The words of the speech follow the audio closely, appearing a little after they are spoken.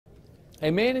A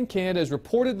man in Canada is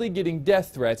reportedly getting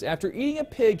death threats after eating a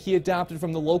pig he adopted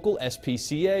from the local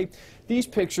SPCA. These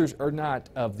pictures are not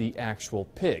of the actual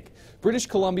pig. British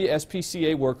Columbia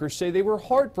SPCA workers say they were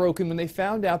heartbroken when they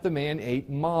found out the man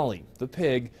ate Molly, the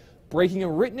pig, breaking a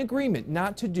written agreement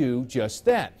not to do just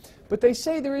that. But they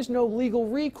say there is no legal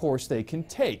recourse they can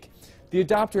take. The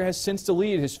adopter has since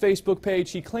deleted his Facebook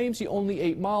page. He claims he only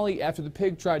ate Molly after the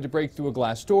pig tried to break through a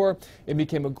glass door and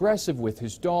became aggressive with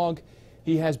his dog.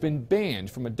 He has been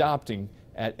banned from adopting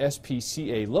at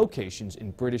SPCA locations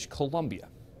in British Columbia.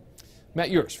 Matt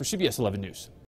Yurus for CBS 11 News.